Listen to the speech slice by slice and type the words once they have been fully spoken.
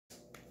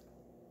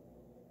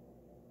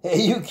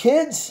Hey, you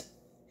kids,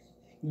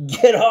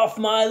 get off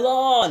my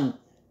lawn.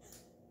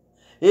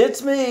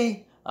 It's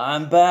me.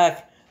 I'm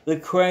back, the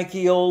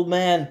cranky old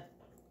man.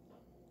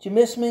 Did you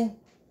miss me?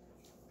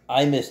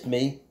 I missed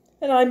me,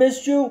 and I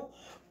missed you.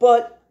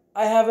 But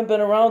I haven't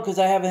been around because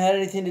I haven't had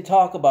anything to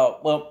talk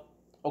about. Well,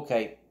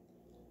 okay,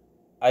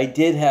 I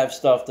did have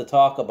stuff to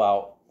talk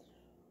about.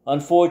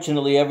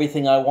 Unfortunately,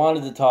 everything I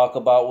wanted to talk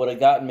about would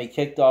have gotten me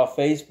kicked off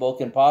Facebook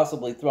and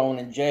possibly thrown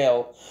in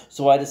jail,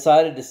 so I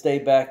decided to stay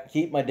back and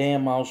keep my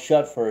damn mouth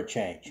shut for a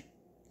change.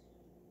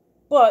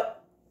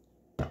 But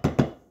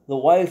the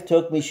wife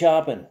took me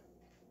shopping.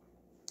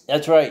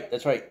 That's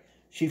right.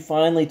 She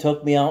finally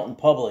took me out in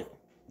public.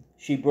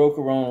 She broke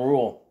her own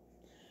rule.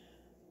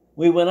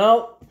 We went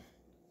out.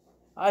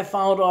 I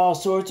found all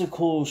sorts of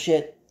cool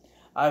shit.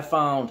 I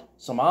found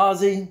some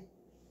Aussie.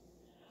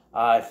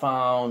 I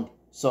found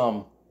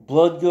some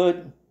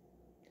Bloodgood.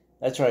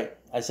 That's right.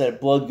 I said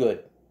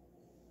Bloodgood.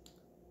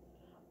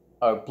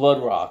 Or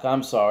Blood Rock.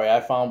 I'm sorry.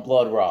 I found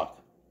Blood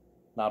Rock.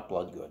 Not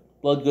Bloodgood.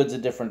 Bloodgood's a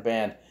different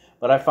band.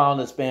 But I found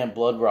this band,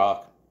 Blood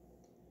Rock.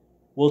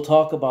 We'll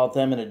talk about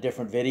them in a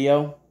different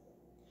video.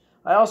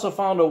 I also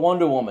found a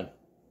Wonder Woman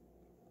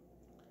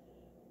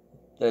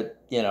that,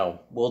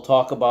 we'll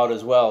talk about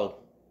as well.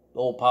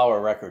 Old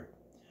Power record.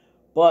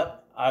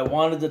 But I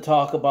wanted to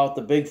talk about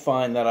the big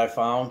find that I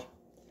found.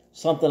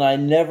 Something I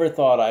never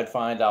thought I'd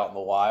find out in the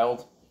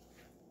wild.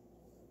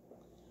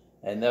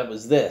 And that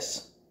was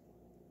this.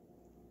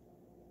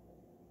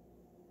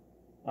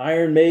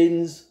 Iron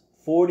Maiden's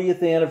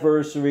 40th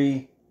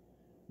anniversary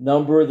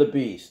Number of the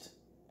Beast.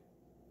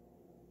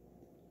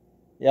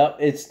 Yep,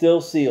 it's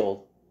still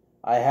sealed.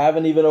 I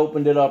haven't even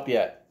opened it up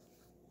yet.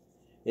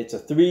 It's a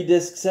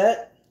 3-disc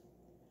set.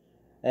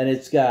 And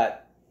it's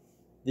got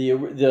the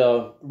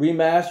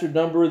remastered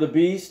Number of the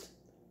Beast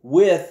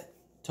with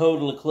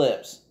Total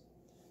Eclipse.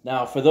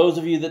 Now, for those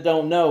of you that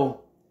don't know,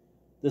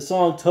 the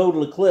song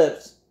Total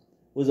Eclipse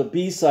was a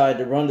B-side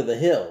to Run to the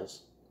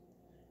Hills.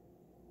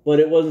 But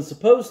it wasn't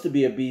supposed to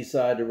be a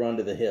B-side to Run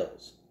to the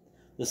Hills.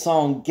 The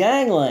song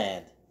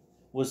Gangland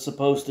was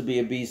supposed to be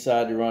a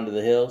B-side to Run to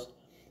the Hills.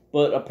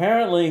 But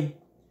apparently,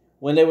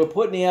 when they were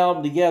putting the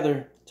album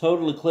together,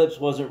 Total Eclipse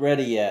wasn't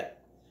ready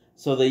yet.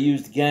 So they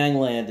used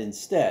Gangland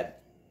instead.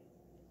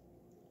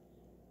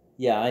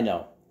 Yeah, I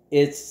know.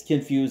 It's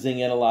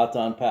confusing and a lot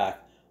to unpack.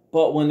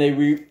 But when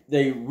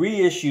they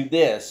reissued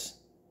this,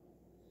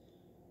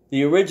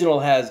 the original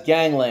has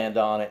Gangland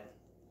on it.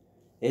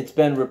 It's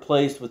been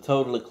replaced with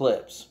Total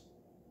Eclipse.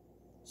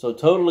 So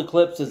Total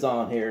Eclipse is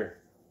on here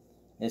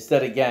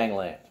instead of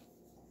Gangland.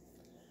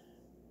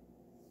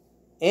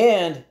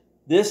 And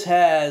this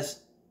has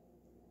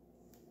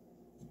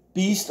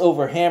Beast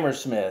over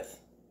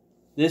Hammersmith.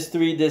 This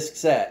 3-disc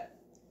set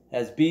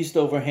has Beast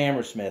over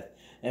Hammersmith.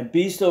 And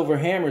Beast over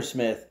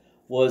Hammersmith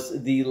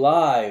was the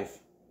live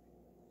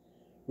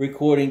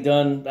recording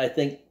done, I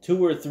think,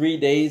 2 or 3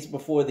 days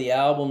before the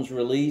album's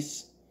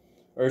release,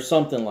 or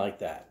something like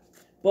that.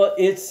 But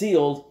it's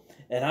sealed,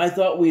 and I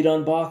thought we'd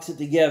unbox it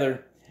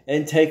together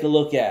and take a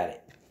look at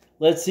it.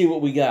 Let's see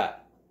what we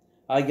got.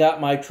 I got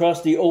my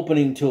trusty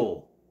opening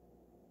tool.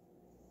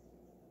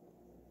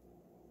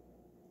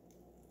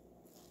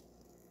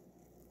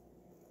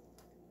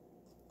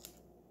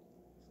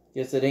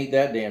 Guess it ain't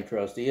that damn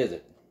trusty, is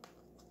it?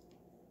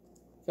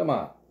 Come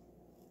on.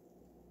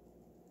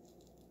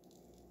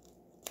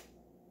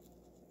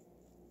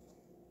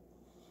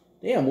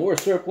 Damn, more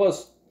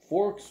surplus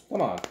forks.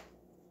 Come on.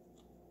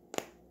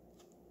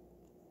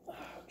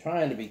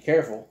 Trying to be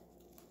careful.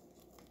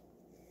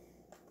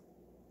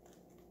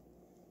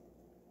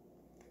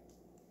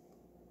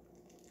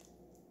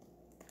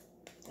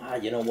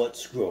 You know what?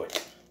 Screw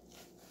it.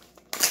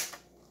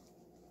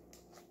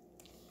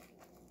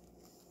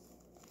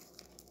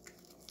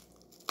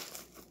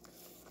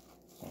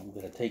 I'm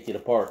going to take it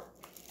apart.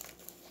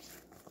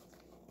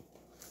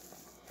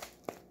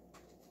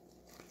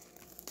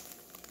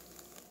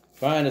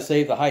 Trying to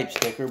save the hype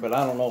sticker, but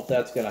I don't know if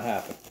that's going to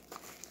happen.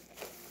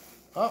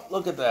 Oh,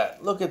 look at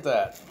that. Look at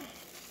that.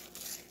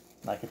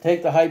 I can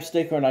take the hype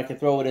sticker and I can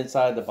throw it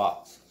inside the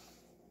box.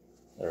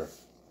 Or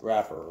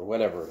wrapper, or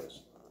whatever it is.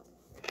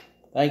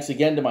 Thanks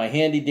again to my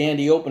handy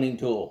dandy opening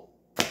tool.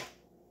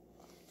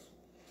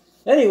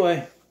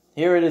 Anyway,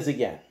 here it is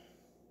again.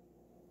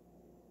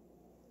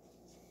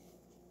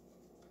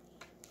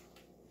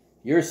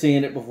 You're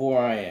seeing it before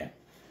I am.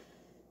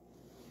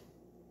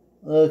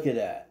 Look at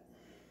that.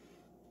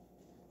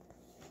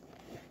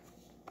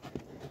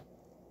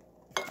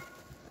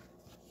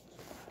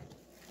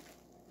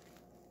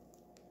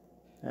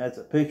 That's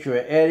a picture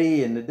of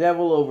Eddie and the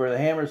devil over the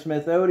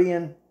Hammersmith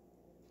Odeon.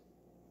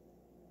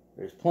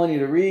 There's plenty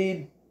to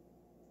read.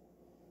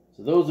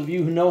 So those of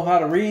you who know how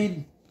to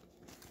read,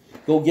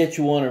 go get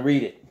you one and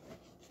read it.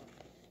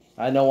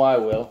 I know I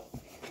will.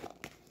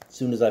 As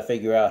soon as I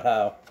figure out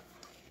how.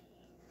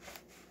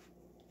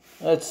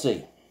 Let's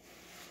see.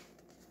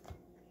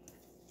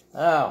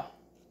 Now,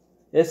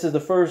 this is the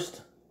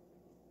first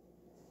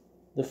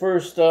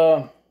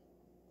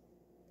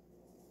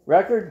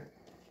record.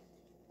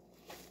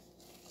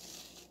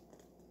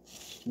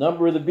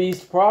 Number of the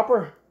Beast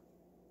proper.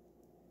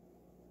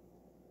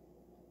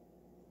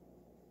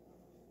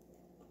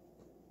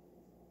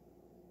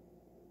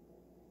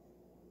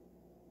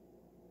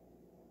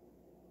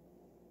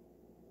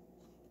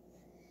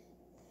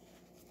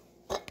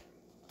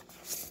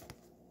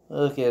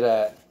 Look at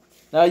that.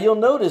 Now you'll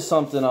notice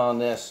something on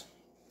this.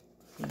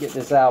 Get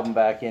this album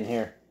back in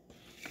here.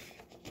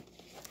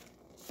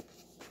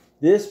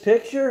 This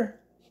picture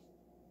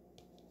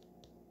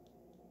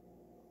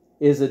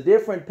is a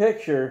different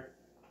picture.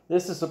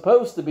 This is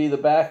supposed to be the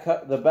back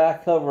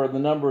cover of the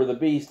Number of the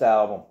Beast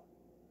album,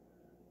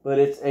 but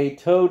it's a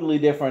totally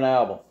different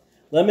album.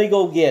 Let me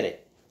go get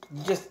it.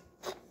 Just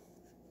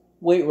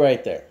wait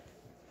right there.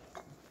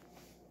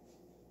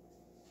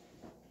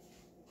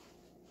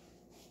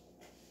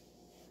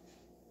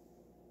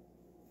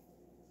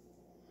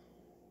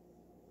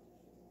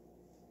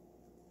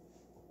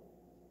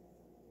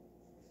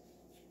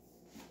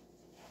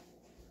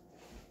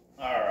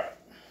 All right.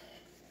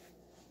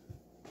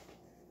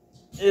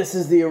 This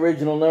is the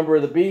original Number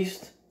of the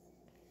Beast.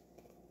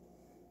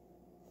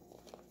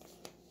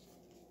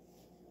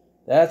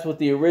 That's what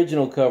the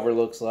original cover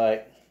looks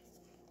like.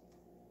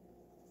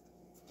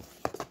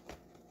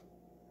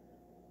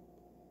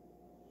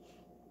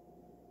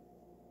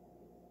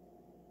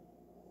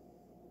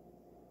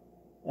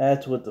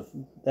 That's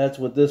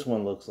what this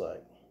one looks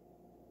like.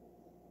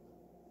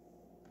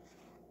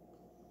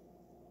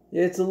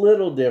 It's a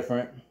little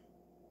different.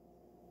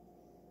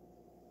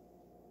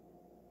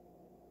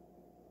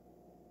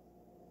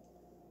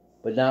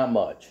 But not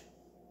much.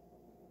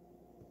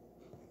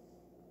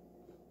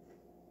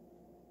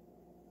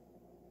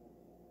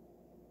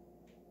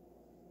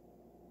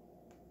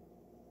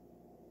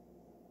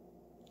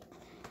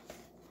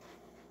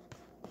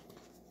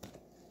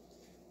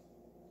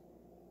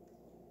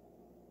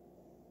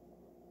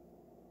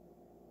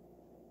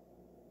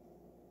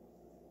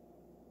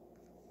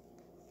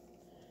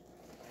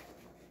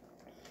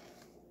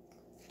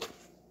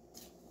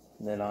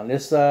 And then on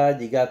this side,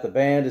 you got the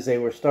band as they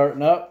were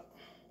starting up.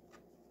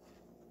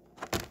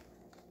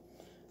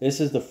 This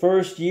is the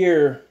first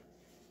year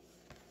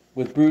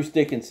with Bruce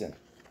Dickinson.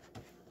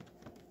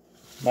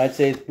 Might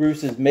say it's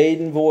Bruce's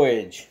maiden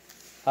voyage.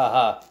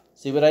 Haha.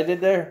 See what I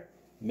did there?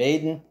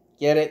 Maiden.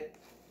 Get it?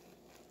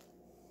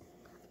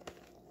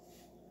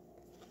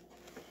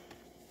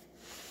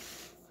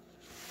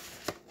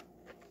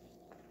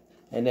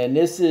 And then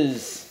this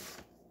is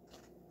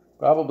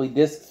probably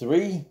disc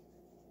 3.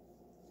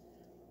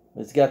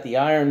 It's got the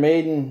Iron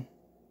Maiden.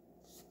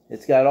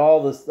 It's got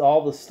all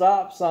the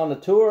stops on the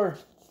tour.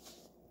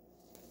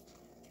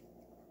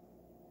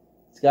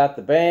 It's got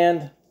the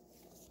band.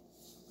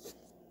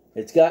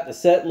 It's got the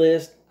set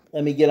list.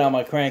 Let me get on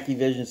my Cranky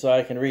Vision so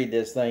I can read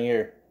this thing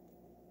here.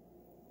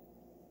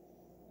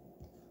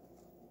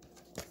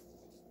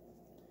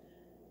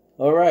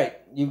 All right,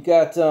 you've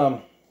got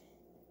for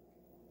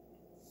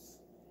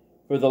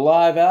the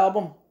live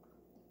album,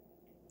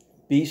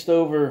 Beast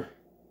over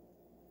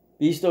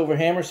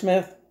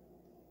Hammersmith.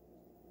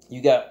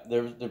 You got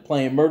they're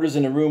playing Murders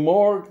in the Rue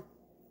Morgue,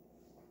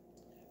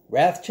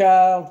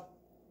 Wrathchild,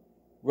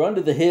 Run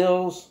to the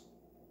Hills,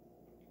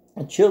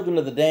 and Children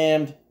of the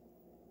Damned,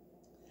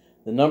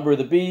 The Number of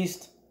the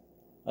Beast,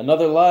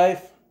 Another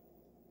Life,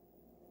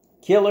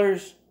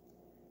 Killers,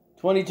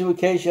 22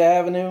 Acacia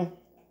Avenue,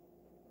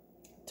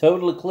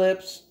 Total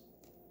Eclipse,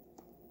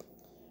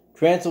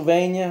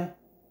 Transylvania,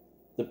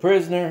 The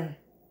Prisoner,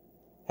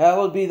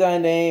 Hallowed Be Thy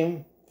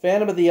Name,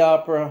 Phantom of the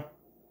Opera,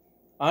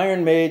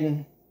 Iron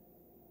Maiden,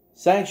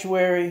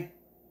 Sanctuary,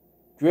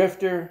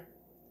 Drifter,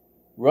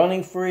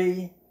 Running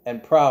Free,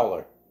 and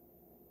Prowler.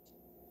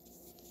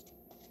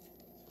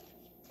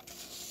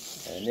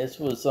 And this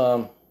was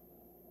the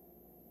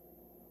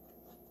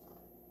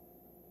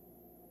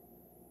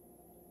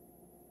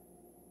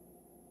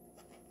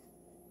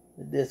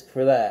disc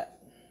for that.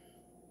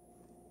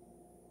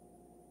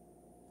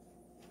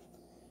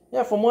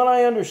 Yeah, from what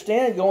I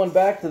understand, going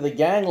back to the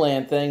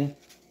Gangland thing,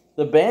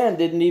 the band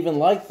didn't even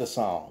like the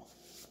song.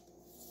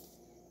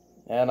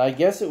 And I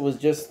guess it was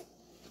just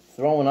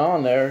thrown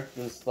on there,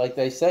 just like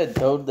they said.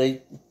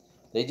 They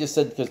just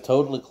said because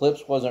Total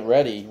Eclipse wasn't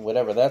ready,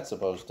 whatever that's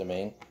supposed to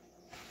mean.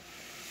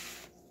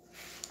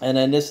 And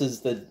then this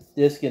is the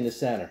disc in the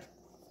center.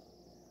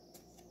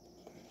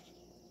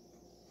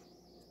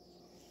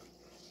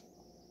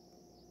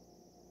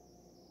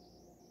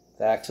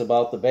 Facts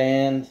about the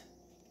band.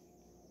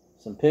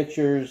 Some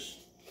pictures.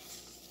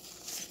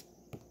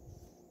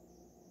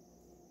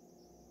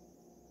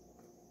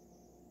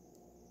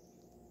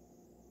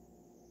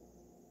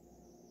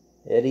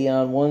 Eddie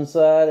on one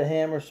side of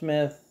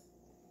Hammersmith.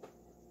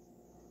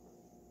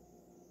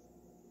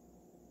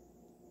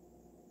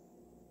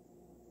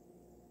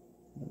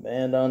 The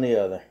band on the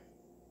other.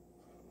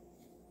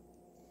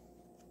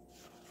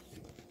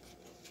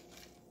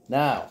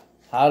 Now,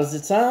 how does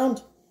it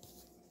sound?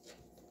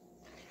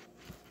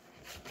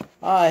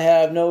 I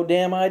have no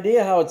damn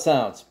idea how it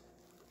sounds.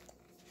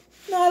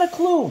 Not a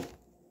clue.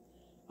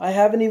 I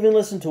haven't even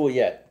listened to it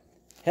yet.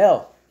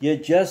 Hell, you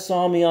just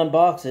saw me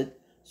unbox it,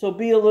 so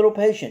be a little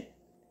patient.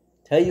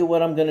 tell you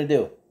what I'm going to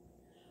do.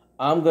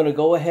 I'm going to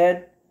go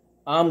ahead.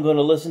 I'm going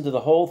to listen to the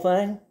whole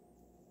thing.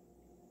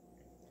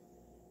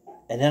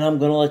 And then I'm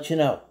going to let you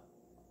know.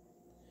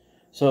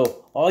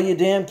 So, all you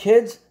damn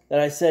kids that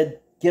I said,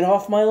 get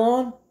off my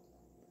lawn,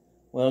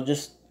 well,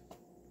 just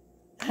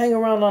hang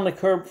around on the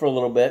curb for a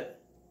little bit,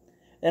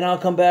 and I'll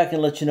come back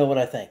and let you know what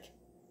I think.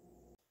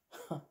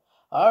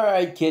 All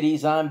right,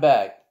 kiddies, I'm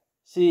back.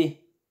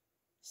 See,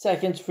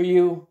 seconds for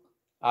you,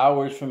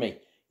 hours for me.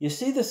 You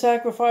see the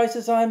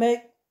sacrifices I make?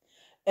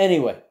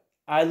 Anyway,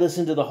 I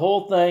listened to the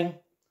whole thing,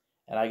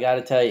 and I got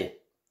to tell you,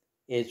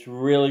 it's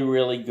really,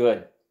 really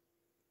good.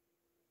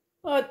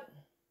 But,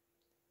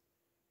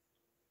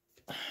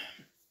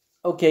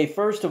 okay,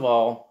 first of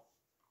all,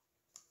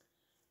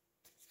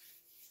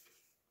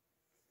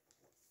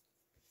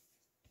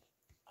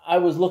 I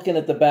was looking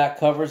at the back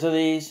covers of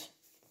these.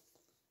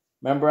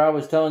 Remember I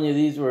was telling you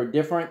these were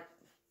different?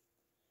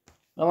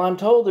 Well, I'm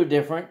told they're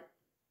different,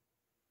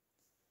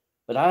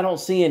 but I don't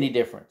see any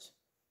difference.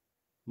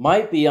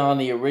 Might be on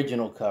the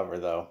original cover,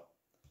 though.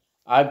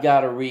 I've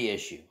got a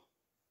reissue.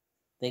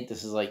 I think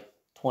this is like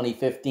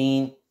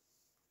 2015.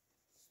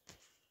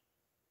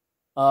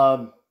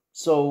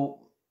 So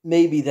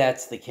maybe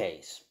that's the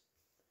case.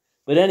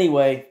 But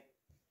anyway,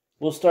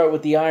 we'll start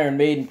with the Iron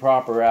Maiden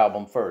proper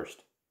album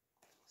first.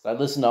 So I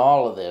listened to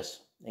all of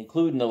this,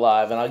 including the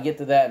live, and I'll get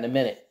to that in a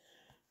minute.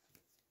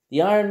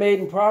 The Iron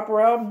Maiden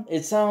proper album,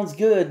 it sounds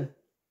good.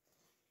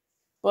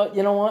 But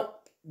you know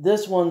what?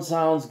 This one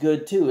sounds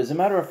good too. As a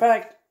matter of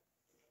fact,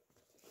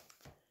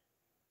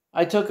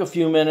 I took a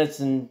few minutes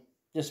and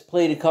just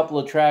played a couple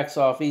of tracks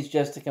off each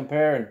just to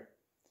compare, and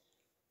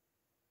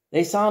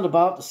they sound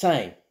about the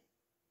same.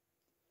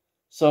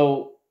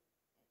 So,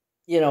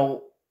 you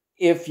know,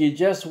 if you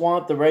just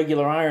want the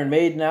regular Iron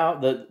Maiden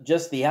out,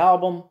 just the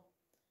album,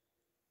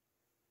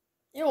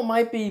 you know, it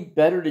might be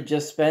better to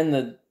just spend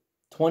the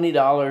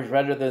 $20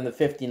 rather than the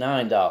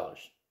 $59,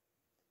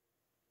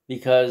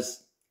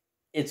 because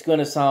it's going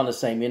to sound the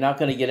same. You're not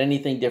going to get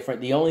anything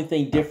different. The only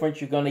thing different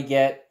you're going to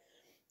get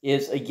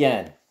is,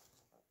 again,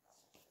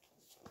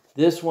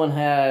 this one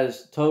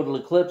has Total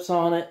Eclipse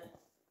on it,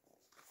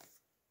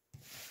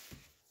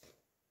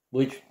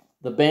 which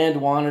the band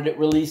wanted it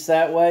released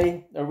that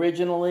way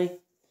originally.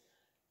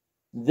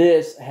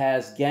 This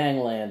has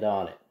Gangland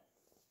on it,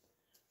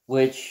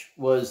 which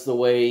was the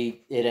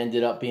way it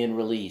ended up being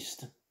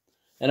released.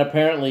 And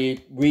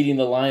apparently, reading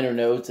the liner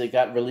notes, it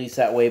got released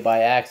that way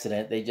by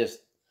accident.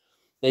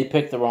 They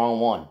picked the wrong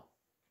one.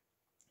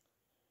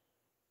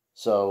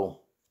 So,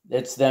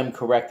 it's them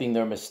correcting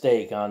their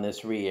mistake on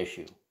this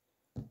reissue.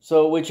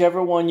 So,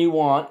 whichever one you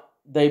want,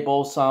 they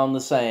both sound the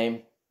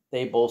same.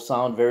 They both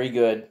sound very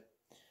good.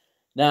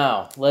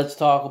 Now, let's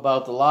talk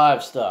about the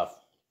live stuff.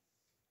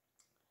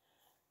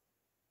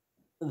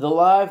 The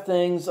live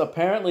things,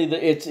 apparently,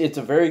 it's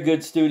a very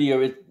good studio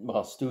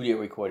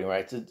recording,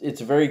 right?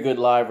 It's a very good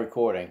live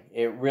recording.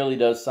 It really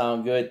does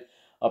sound good.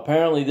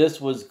 Apparently, this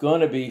was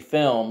going to be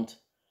filmed,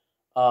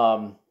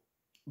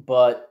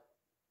 but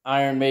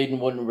Iron Maiden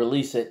wouldn't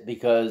release it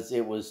because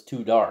it was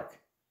too dark.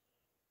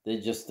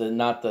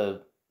 Not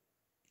the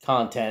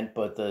content,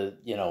 but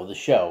the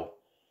show,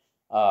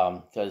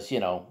 because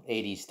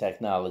 80s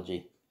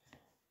technology.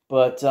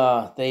 But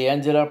they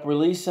ended up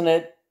releasing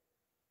it.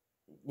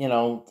 In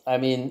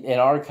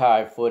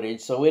archive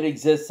footage, so it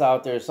exists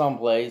out there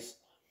someplace,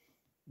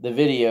 the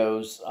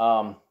videos,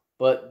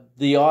 but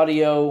the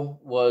audio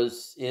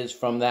is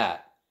from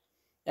that.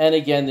 And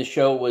again, the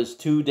show was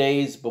 2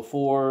 days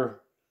before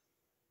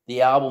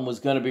the album was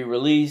going to be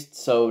released,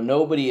 so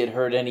nobody had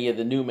heard any of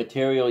the new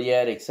material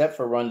yet, except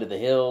for Run to the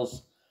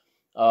Hills.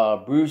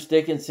 Bruce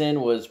Dickinson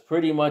was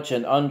pretty much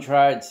an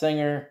untried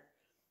singer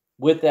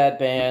with that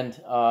band.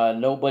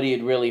 Nobody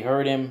had really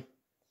heard him.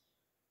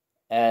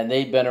 And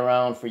they'd been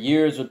around for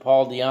years with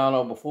Paul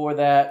Di'Anno before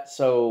that,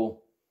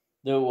 so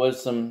there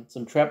was some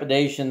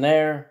trepidation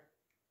there.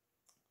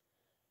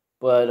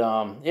 But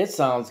it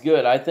sounds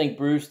good. I think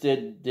Bruce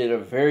did a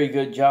very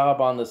good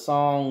job on the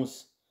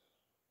songs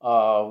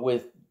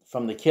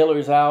from the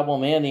Killers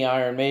album and the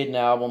Iron Maiden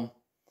album,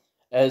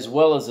 as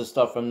well as the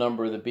stuff from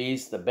Number of the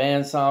Beast. The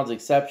band sounds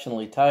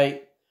exceptionally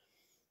tight.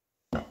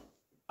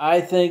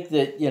 I think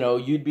that,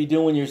 you'd be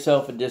doing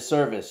yourself a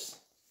disservice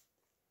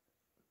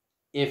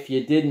if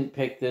you didn't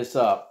pick this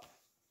up,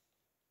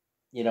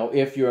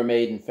 if you're a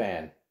Maiden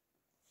fan.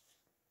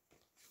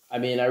 I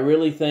mean, I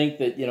really think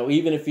that,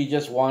 even if you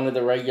just wanted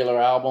the regular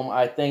album,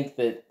 I think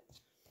that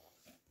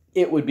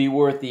it would be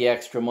worth the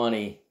extra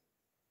money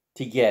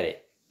to get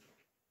it.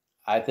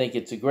 I think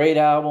it's a great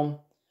album.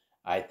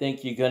 I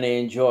think you're going to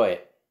enjoy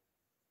it.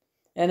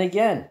 And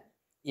again,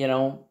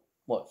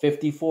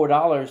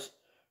 $54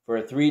 for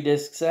a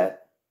 3-disc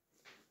set?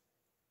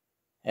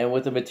 And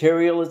with the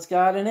material it's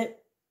got in it?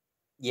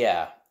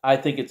 Yeah, I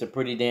think it's a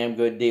pretty damn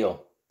good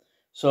deal.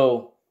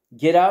 So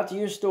get out to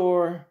your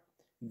store,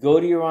 go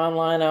to your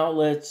online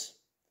outlets,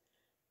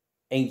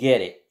 and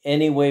get it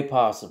any way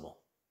possible.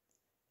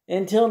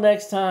 Until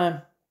next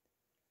time,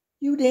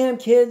 you damn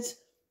kids,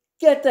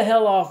 get the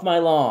hell off my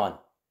lawn.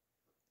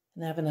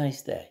 And have a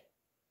nice day.